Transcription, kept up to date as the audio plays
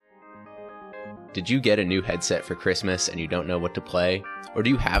Did you get a new headset for Christmas and you don't know what to play? Or do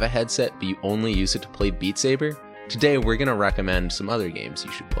you have a headset but you only use it to play Beat Saber? Today we're going to recommend some other games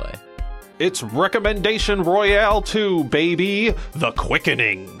you should play. It's Recommendation Royale 2, baby! The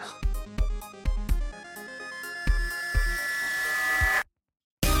Quickening!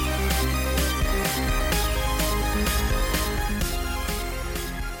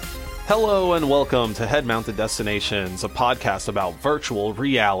 Hello and welcome to Head Mounted Destinations, a podcast about virtual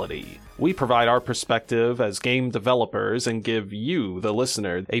reality. We provide our perspective as game developers and give you, the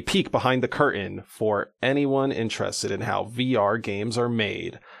listener, a peek behind the curtain for anyone interested in how VR games are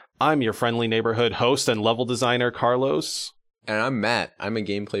made. I'm your friendly neighborhood host and level designer, Carlos. And I'm Matt. I'm a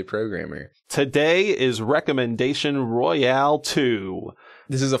gameplay programmer. Today is Recommendation Royale 2.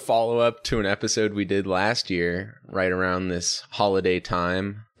 This is a follow-up to an episode we did last year, right around this holiday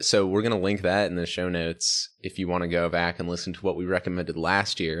time. So we're going to link that in the show notes if you want to go back and listen to what we recommended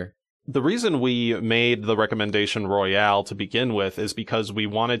last year. The reason we made the Recommendation Royale to begin with is because we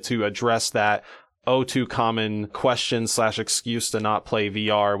wanted to address that too common question/excuse to not play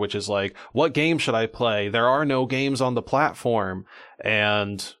VR, which is like, what game should I play? There are no games on the platform.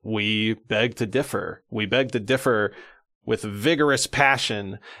 And we beg to differ. We beg to differ with vigorous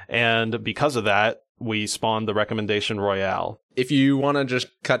passion. And because of that, we spawned the Recommendation Royale. If you want to just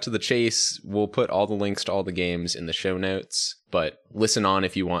cut to the chase, we'll put all the links to all the games in the show notes, but listen on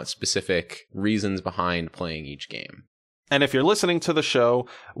if you want specific reasons behind playing each game. And if you're listening to the show,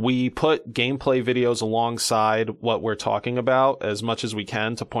 we put gameplay videos alongside what we're talking about as much as we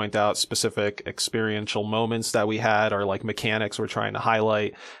can to point out specific experiential moments that we had or like mechanics we're trying to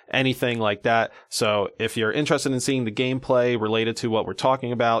highlight, anything like that. So if you're interested in seeing the gameplay related to what we're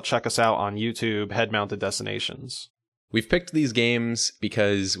talking about, check us out on YouTube, Head Mounted Destinations. We've picked these games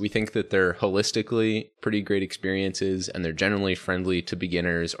because we think that they're holistically pretty great experiences and they're generally friendly to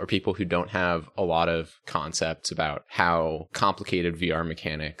beginners or people who don't have a lot of concepts about how complicated VR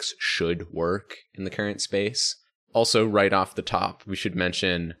mechanics should work in the current space. Also, right off the top, we should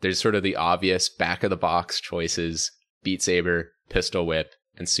mention there's sort of the obvious back-of-the-box choices: Beat Saber, Pistol Whip,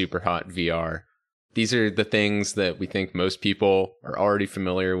 and Superhot VR. These are the things that we think most people are already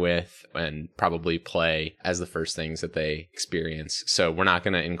familiar with and probably play as the first things that they experience. So we're not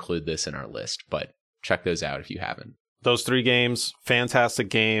going to include this in our list, but check those out if you haven't. Those three games, fantastic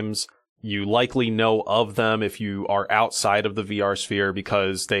games. You likely know of them if you are outside of the VR sphere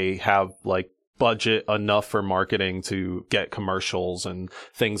because they have like budget enough for marketing to get commercials and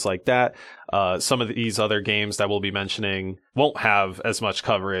things like that. Some of these other games that we'll be mentioning won't have as much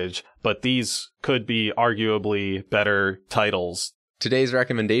coverage, but these could be arguably better titles. Today's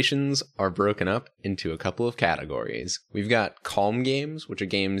recommendations are broken up into a couple of categories. We've got calm games, which are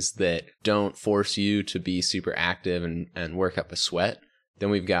games that don't force you to be super active and work up a sweat.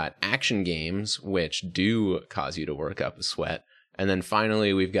 Then we've got action games, which do cause you to work up a sweat. And then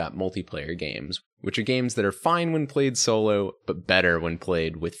finally, we've got multiplayer games, which are games that are fine when played solo, but better when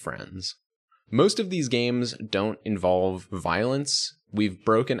played with friends. Most of these games don't involve violence. We've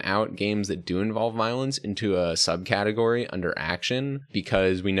broken out games that do involve violence into a subcategory under action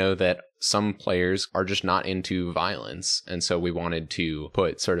because we know that some players are just not into violence. And so we wanted to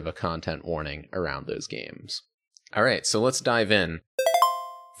put sort of a content warning around those games. All right, so let's dive in.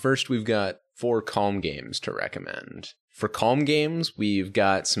 First, we've got 4 calm games to recommend. For calm games, we've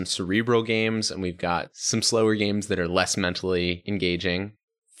got some cerebral games and we've got some slower games that are less mentally engaging.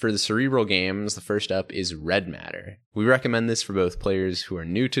 For the cerebral games, the first up is Red Matter. We recommend this for both players who are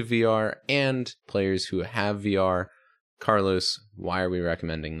new to VR and players who have VR. Carlos, why are we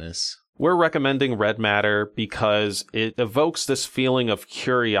recommending this? We're recommending Red Matter because it evokes this feeling of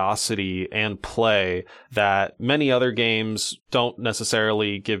curiosity and play that many other games don't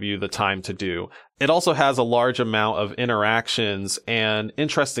necessarily give you the time to do. It also has a large amount of interactions and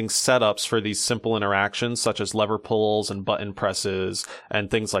interesting setups for these simple interactions, such as lever pulls and button presses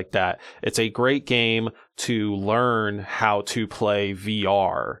and things like that. It's a great game to learn how to play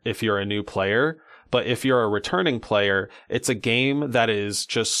VR if you're a new player. But if you're a returning player, it's a game that is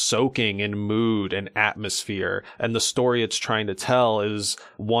just soaking in mood and atmosphere. And the story it's trying to tell is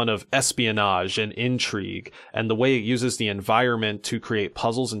one of espionage and intrigue. And the way it uses the environment to create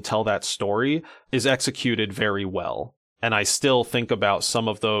puzzles and tell that story is executed very well. And I still think about some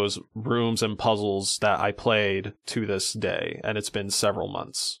of those rooms and puzzles that I played to this day. And it's been several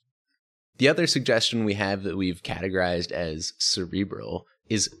months. The other suggestion we have that we've categorized as cerebral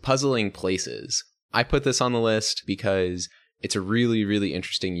is Puzzling Places. I put this on the list because it's a really, really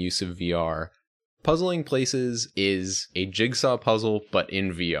interesting use of VR. Puzzling Places is a jigsaw puzzle, but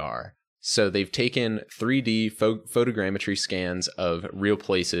in VR. So they've taken 3D photogrammetry scans of real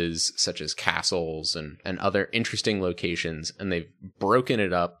places such as castles and other interesting locations, and they've broken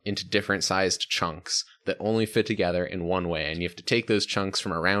it up into different sized chunks that only fit together in one way. And you have to take those chunks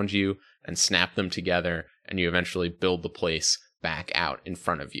from around you and snap them together, and you eventually build the place back out in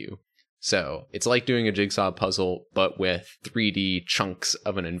front of you. So it's like doing a jigsaw puzzle, but with 3D chunks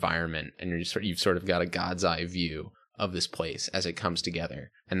of an environment, and you've sort of got a God's eye view of this place as it comes together.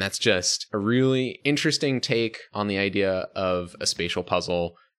 And that's just a really interesting take on the idea of a spatial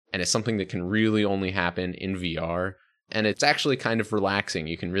puzzle, and it's something that can really only happen in VR. And it's actually kind of relaxing.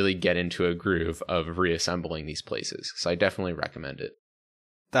 You can really get into a groove of reassembling these places. So I definitely recommend it.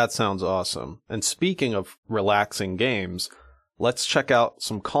 That sounds awesome. And speaking of relaxing games, let's check out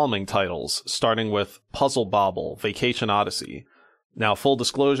some calming titles, starting with Puzzle Bobble: Vacation Odyssey. Now, full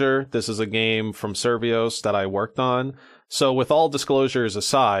disclosure, this is a game from Survios that I worked on. So with all disclosures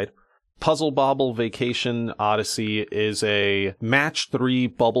aside, Puzzle Bobble: Vacation Odyssey is a match 3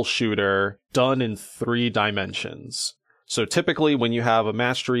 bubble shooter done in 3 dimensions. So typically when you have a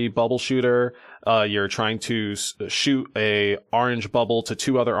match 3 bubble shooter, you're trying to shoot a orange bubble to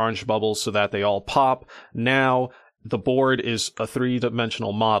 2 other orange bubbles so that they all pop. Now, the board is a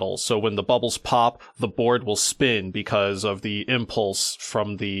 3-dimensional model, so when the bubbles pop, the board will spin because of the impulse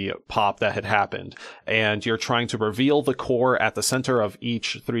from the pop that had happened. And you're trying to reveal the core at the center of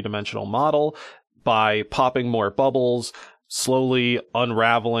each 3-dimensional model by popping more bubbles, slowly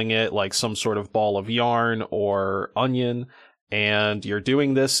unraveling it like some sort of ball of yarn or onion. And you're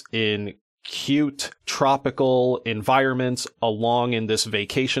doing this in cute tropical environments along in this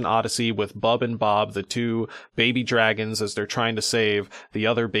vacation odyssey with Bub and Bob, the 2 baby dragons, as they're trying to save the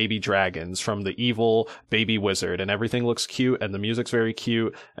other baby dragons from the evil baby wizard. And everything looks cute and the music's very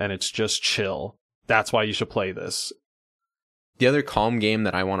cute and it's just chill. That's why you should play this. The other calm game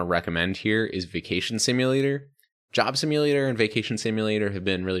that I want to recommend here is Vacation Simulator. Job Simulator and Vacation Simulator have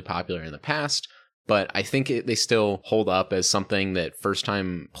been really popular in the past, but I think they still hold up as something that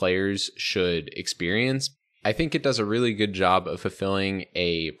first-time players should experience. I think it does a really good job of fulfilling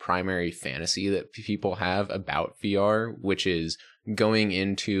a primary fantasy that people have about VR, which is going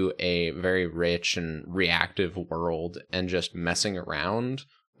into a very rich and reactive world and just messing around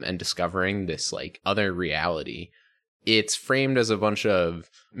and discovering this like other reality. It's framed as a bunch of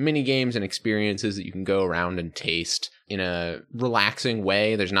mini games and experiences that you can go around and taste in a relaxing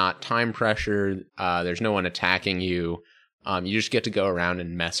way. There's not time pressure. There's no one attacking you. You just get to go around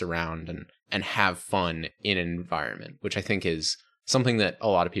and mess around and have fun in an environment, which I think is something that a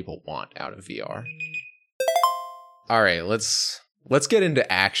lot of people want out of VR. All right, let's get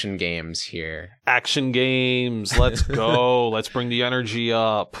into action games here. Action games. Let's go. Let's bring the energy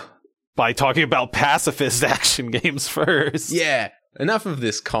up by talking about pacifist action games first. Yeah, enough of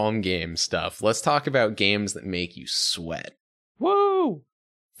this calm game stuff. Let's talk about games that make you sweat. Woo!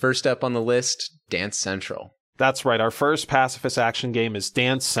 First up on the list, Dance Central. That's right. Our first pacifist action game is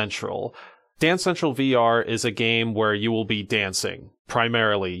Dance Central. Dance Central VR is a game where you will be dancing.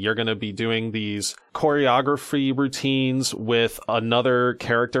 Primarily, you're going to be doing these choreography routines with another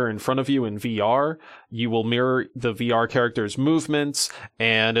character in front of you in VR. You will mirror the VR character's movements,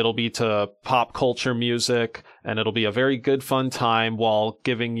 and it'll be to pop culture music, and it'll be a very good fun time while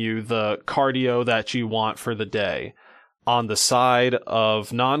giving you the cardio that you want for the day. On the side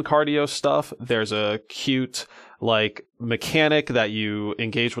of non-cardio stuff, there's a cute mechanic that you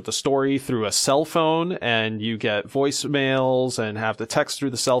engage with the story through a cell phone, and you get voicemails and have to text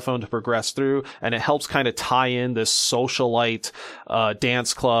through the cell phone to progress through, and it helps kind of tie in this socialite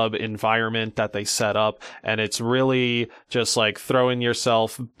dance club environment that they set up, and it's really just like throwing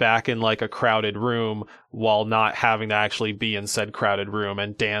yourself back in like a crowded room while not having to actually be in said crowded room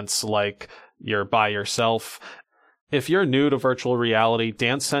and dance like you're by yourself. If you're new to virtual reality,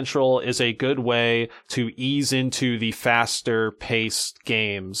 Dance Central is a good way to ease into the faster-paced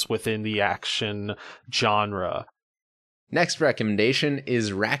games within the action genre. Next recommendation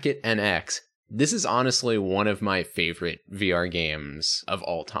is Racket NX. This is honestly one of my favorite VR games of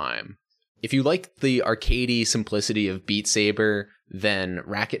all time. If you like the arcadey simplicity of Beat Saber, then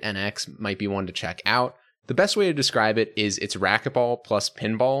Racket NX might be one to check out. The best way to describe it is it's racquetball plus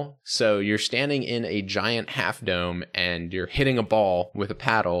pinball. So you're standing in a giant half dome and you're hitting a ball with a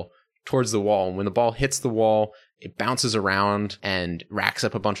paddle towards the wall. And when the ball hits the wall, it bounces around and racks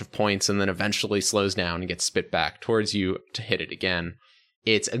up a bunch of points and then eventually slows down and gets spit back towards you to hit it again.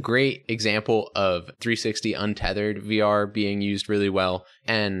 It's a great example of 360 untethered VR being used really well.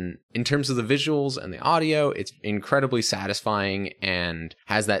 And in terms of the visuals and the audio, it's incredibly satisfying and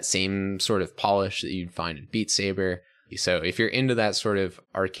has that same sort of polish that you'd find in Beat Saber. So if you're into that sort of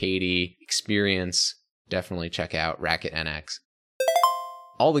arcadey experience, definitely check out Racket NX.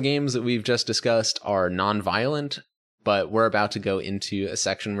 All the games that we've just discussed are non-violent, but we're about to go into a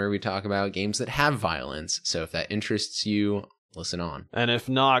section where we talk about games that have violence. So if that interests you, listen on. And if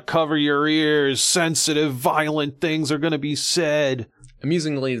not, cover your ears. Sensitive, violent things are going to be said.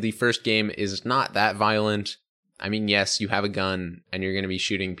 Amusingly, the first game is not that violent. I mean, yes, you have a gun and you're going to be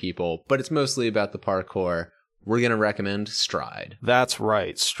shooting people, but it's mostly about the parkour. We're going to recommend Stride. That's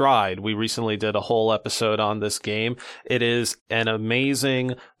right, Stride. We recently did a whole episode on this game. It is an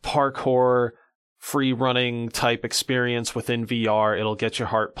amazing parkour, free running type experience within VR. It'll get your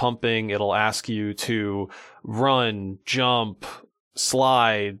heart pumping. It'll ask you to run, jump,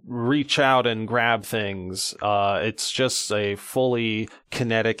 slide, reach out and grab things. It's just a fully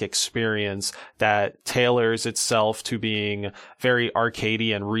kinetic experience that tailors itself to being very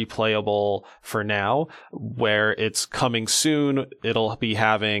arcadey and replayable for now. Where it's coming soon, it'll be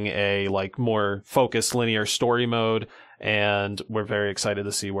having a more focused linear story mode, and we're very excited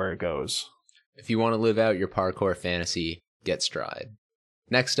to see where it goes. If you want to live out your parkour fantasy, get Stride.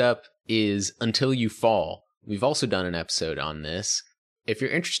 Next up is Until You Fall. We've also done an episode on this. If you're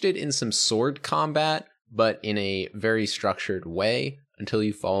interested in some sword combat, but in a very structured way, Until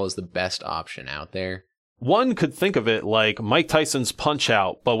You Fall is the best option out there. One could think of it like Mike Tyson's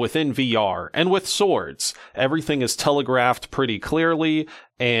Punch-Out, but within VR and with swords. Everything is telegraphed pretty clearly,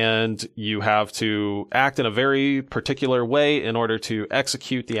 and you have to act in a very particular way in order to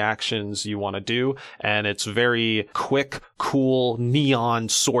execute the actions you want to do. And it's very quick, cool, neon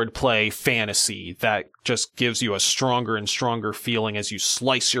swordplay fantasy that just gives you a stronger and stronger feeling as you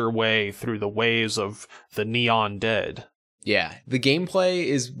slice your way through the waves of the neon dead. Yeah, the gameplay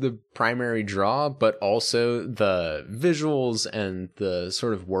is the primary draw, but also the visuals and the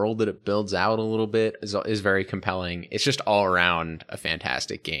sort of world that it builds out a little bit is very compelling. It's just all around a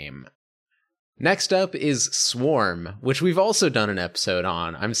fantastic game. Next up is Swarm, which we've also done an episode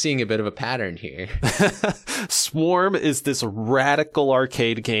on. I'm seeing a bit of a pattern here. Swarm is this radical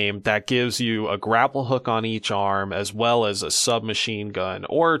arcade game that gives you a grapple hook on each arm as well as a submachine gun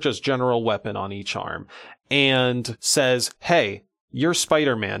or just general weapon on each arm, and says, hey, you're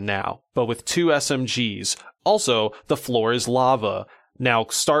Spider-Man now, but with 2 SMGs. Also, the floor is lava. Now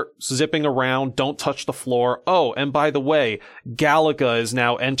start zipping around, don't touch the floor. Oh, and by the way, Galaga is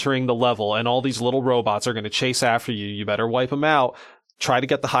now entering the level, and all these little robots are going to chase after you. You better wipe them out. Try to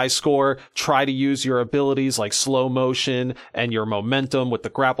get the high score. Try to use your abilities like slow motion and your momentum with the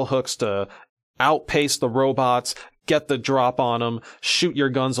grapple hooks to outpace the robots. Get the drop on them, shoot your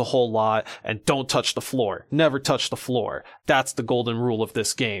guns a whole lot, and don't touch the floor. Never touch the floor. That's the golden rule of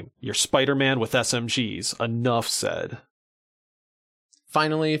this game. You're Spider-Man with SMGs. Enough said.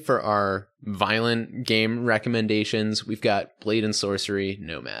 Finally, for our violent game recommendations, we've got Blade and Sorcery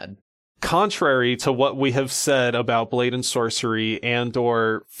Nomad. Contrary to what we have said about Blade and Sorcery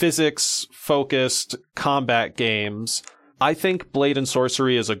and/or physics-focused combat games, I think Blade and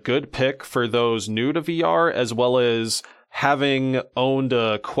Sorcery is a good pick for those new to VR, as well as having owned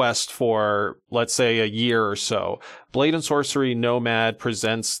a Quest for, let's say, a year or so. Blade and Sorcery Nomad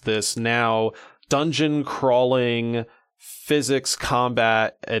presents this now dungeon crawling physics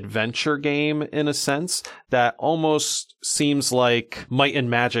combat adventure game in a sense that almost seems like Might and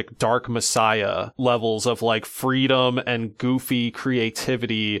Magic Dark Messiah levels of freedom and goofy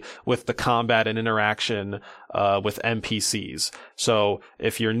creativity with the combat and interaction with NPCs. So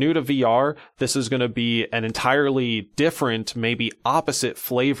if you're new to VR, this is going to be an entirely different, maybe opposite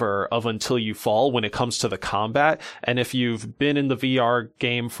flavor of Until You Fall when it comes to the combat. And if you've been in the VR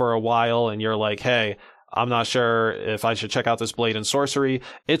game for a while and you're like, hey, I'm not sure if I should check out this Blade and Sorcery,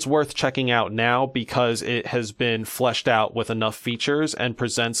 it's worth checking out now because it has been fleshed out with enough features and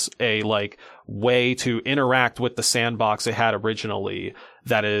presents a way to interact with the sandbox it had originally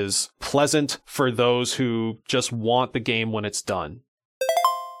that is pleasant for those who just want the game when it's done.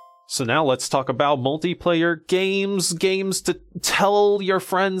 So now let's talk about multiplayer games to tell your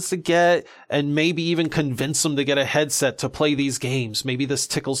friends to get and maybe even convince them to get a headset to play these games. Maybe this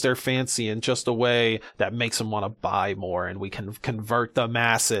tickles their fancy in just a way that makes them want to buy more, and we can convert the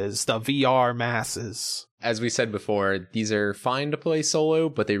masses, the VR masses. As we said before, these are fine to play solo,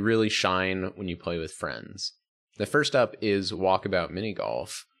 but they really shine when you play with friends. The first up is Walkabout Mini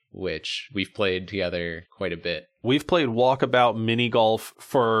Golf, which we've played together quite a bit. We've played Walkabout Mini Golf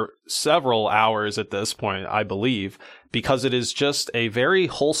for several hours at this point, I believe, because it is just a very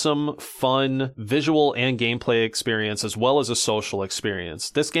wholesome, fun visual and gameplay experience, as well as a social experience.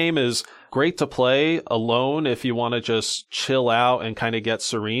 This game is great to play alone if you want to just chill out and kind of get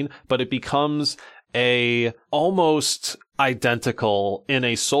serene, but it becomes a almost identical in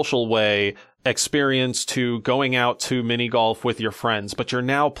a social way experience to going out to mini golf with your friends, but you're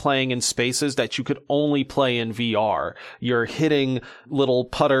now playing in spaces that you could only play in VR. You're hitting little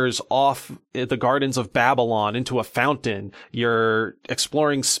putters off the Gardens of Babylon into a fountain. You're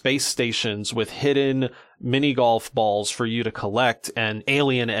exploring space stations with hidden mini golf balls for you to collect and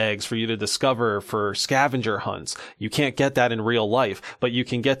alien eggs for you to discover for scavenger hunts. You can't get that in real life, but you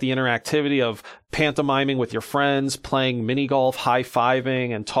can get the interactivity of pantomiming with your friends, playing mini golf,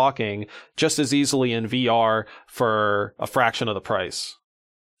 high-fiving, and talking just as easily in VR for a fraction of the price.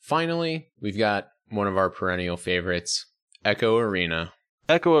 Finally, we've got one of our perennial favorites, Echo Arena.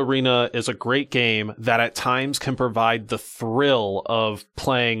 Echo Arena is a great game that at times can provide the thrill of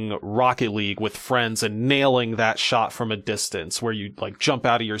playing Rocket League with friends and nailing that shot from a distance where you like jump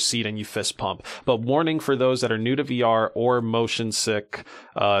out of your seat and you fist pump. But warning for those that are new to VR or motion sick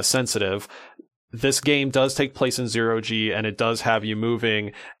sensitive, this game does take place in 0G and it does have you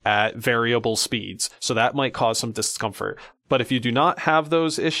moving at variable speeds. So that might cause some discomfort. But if you do not have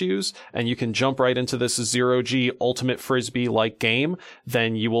those issues and you can jump right into this 0G Ultimate Frisbee-like game,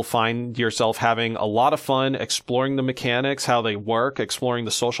 then you will find yourself having a lot of fun exploring the mechanics, how they work, exploring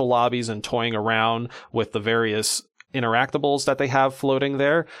the social lobbies and toying around with the various interactables that they have floating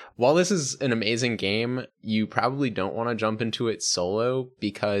there. While this is an amazing game, you probably don't want to jump into it solo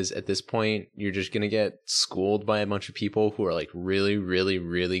because at this point you're just going to get schooled by a bunch of people who are like really, really,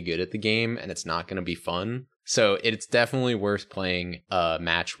 really good at the game and it's not going to be fun. So it's definitely worth playing a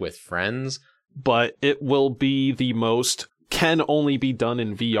match with friends. But it will be the most can only be done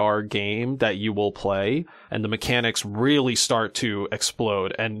in VR game that you will play, and the mechanics really start to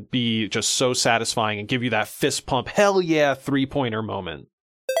explode and be just so satisfying and give you that fist pump, hell yeah, 3-pointer moment.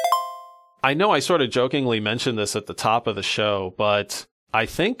 I know I sort of jokingly mentioned this at the top of the show, but I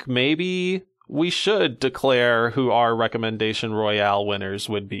think maybe we should declare who our recommendation royale winners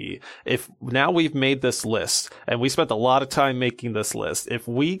would be. If now we've made this list and we spent a lot of time making this list, if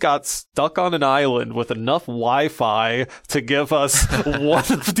we got stuck on an island with enough Wi-Fi to give us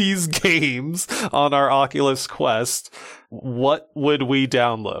one of these games on our Oculus Quest, what would we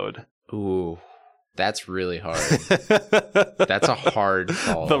download? Ooh, that's really hard. That's a hard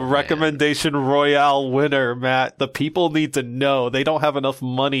call. The recommendation royale winner, Matt. The people need to know. They don't have enough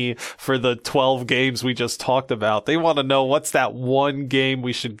money for the 12 games we just talked about. They want to know what's that one game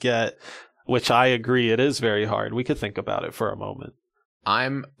we should get, which I agree, it is very hard. We could think about it for a moment.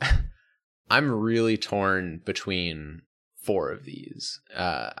 I'm really torn between 4 of these.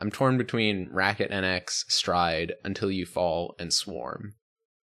 I'm torn between Racket NX, Stride, Until You Fall, and Swarm.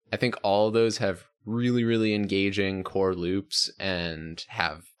 I think all of those have really, really engaging core loops and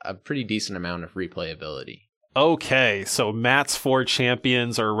have a pretty decent amount of replayability. Okay, so Matt's 4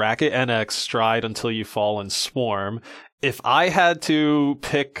 champions are Racket NX, Stride, Until You Fall, and Swarm. If I had to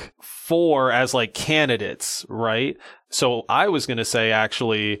pick 4 as like candidates, right? So I was going to say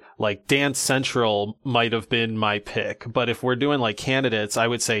actually like Dance Central might have been my pick. But if we're doing like candidates, I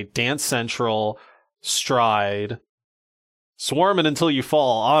would say Dance Central, Stride, Swarm, and Until You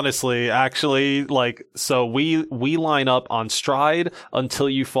Fall, honestly, actually, like, so we line up on Stride, Until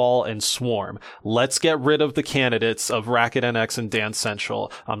You Fall, and Swarm. Let's get rid of the candidates of Racket NX and Dance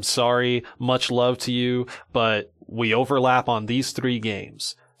Central. I'm sorry, much love to you, but we overlap on these 3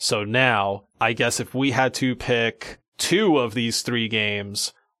 games. So now, I guess if we had to pick 2 of these 3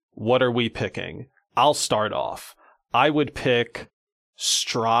 games, what are we picking? I'll start off. I would pick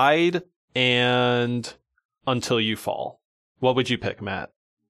Stride and Until You Fall. What would you pick, Matt?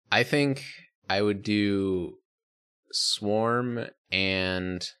 I think I would do Swarm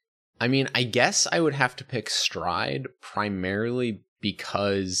and... I mean, I guess I would have to pick Stride primarily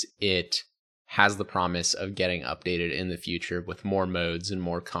because it has the promise of getting updated in the future with more modes and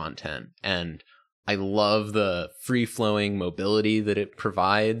more content. And I love the free-flowing mobility that it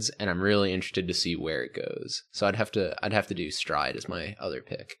provides, and I'm really interested to see where it goes. So I'd have to do Stride as my other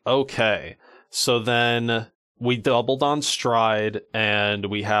pick. Okay. So then we doubled on Stride, and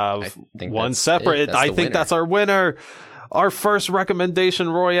we have one separate. I think that's our winner. Our first recommendation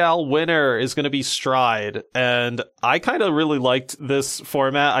royale winner is going to be Stride. And I kind of really liked this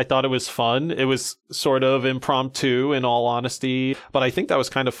format. I thought it was fun. It was sort of impromptu, in all honesty, but I think that was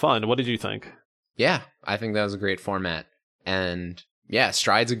kind of fun. What did you think? Yeah, I think that was a great format. And yeah,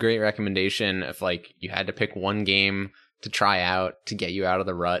 Stride's a great recommendation if like you had to pick one game to try out to get you out of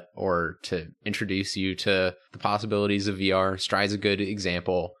the rut or to introduce you to the possibilities of VR. Stride's a good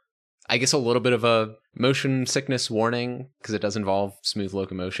example. I guess a little bit of a Motion sickness warning, because it does involve smooth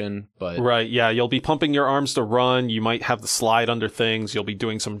locomotion, but... Right, yeah, you'll be pumping your arms to run, you might have the slide under things, you'll be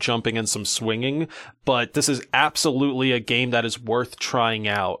doing some jumping and some swinging, but this is absolutely a game that is worth trying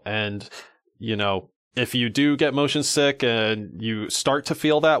out, and, you know, if you do get motion sick and you start to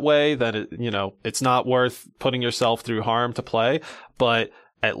feel that way, then, it's not worth putting yourself through harm to play, but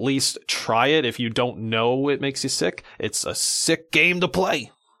at least try it if you don't know it makes you sick. It's a sick game to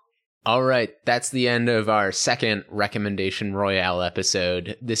play. All right, that's the end of our second Recommendation Royale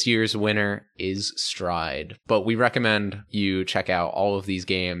episode. This year's winner is Stride, but we recommend you check out all of these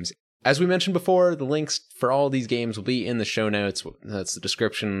games. As we mentioned before, the links for all these games will be in the show notes. That's the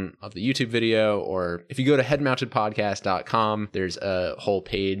description of the YouTube video, or if you go to headmountedpodcast.com, there's a whole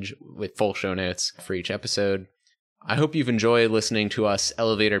page with full show notes for each episode. I hope you've enjoyed listening to us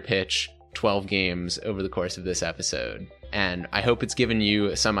elevator pitch 12 games over the course of this episode. And I hope it's given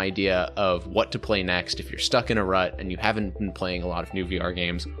you some idea of what to play next if you're stuck in a rut and you haven't been playing a lot of new VR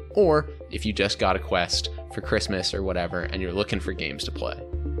games, or if you just got a Quest for Christmas or whatever and you're looking for games to play.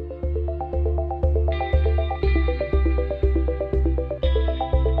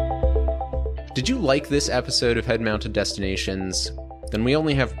 Did you like this episode of Head Mounted Destinations? Then we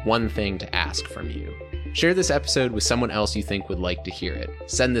only have one thing to ask from you. Share this episode with someone else you think would like to hear it.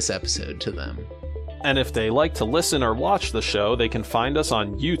 Send this episode to them. And if they like to listen or watch the show, they can find us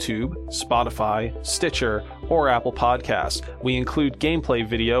on YouTube, Spotify, Stitcher, or Apple Podcasts. We include gameplay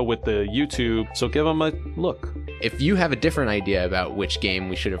video with the YouTube, so give them a look. If you have a different idea about which game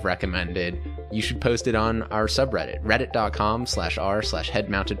we should have recommended, you should post it on our subreddit,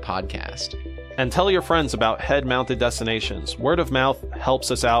 reddit.com/r/headmountedpodcast. And tell your friends about Head Mounted Destinations. Word of mouth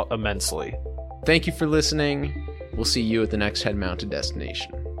helps us out immensely. Thank you for listening. We'll see you at the next Head Mounted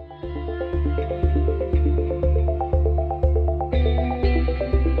Destination.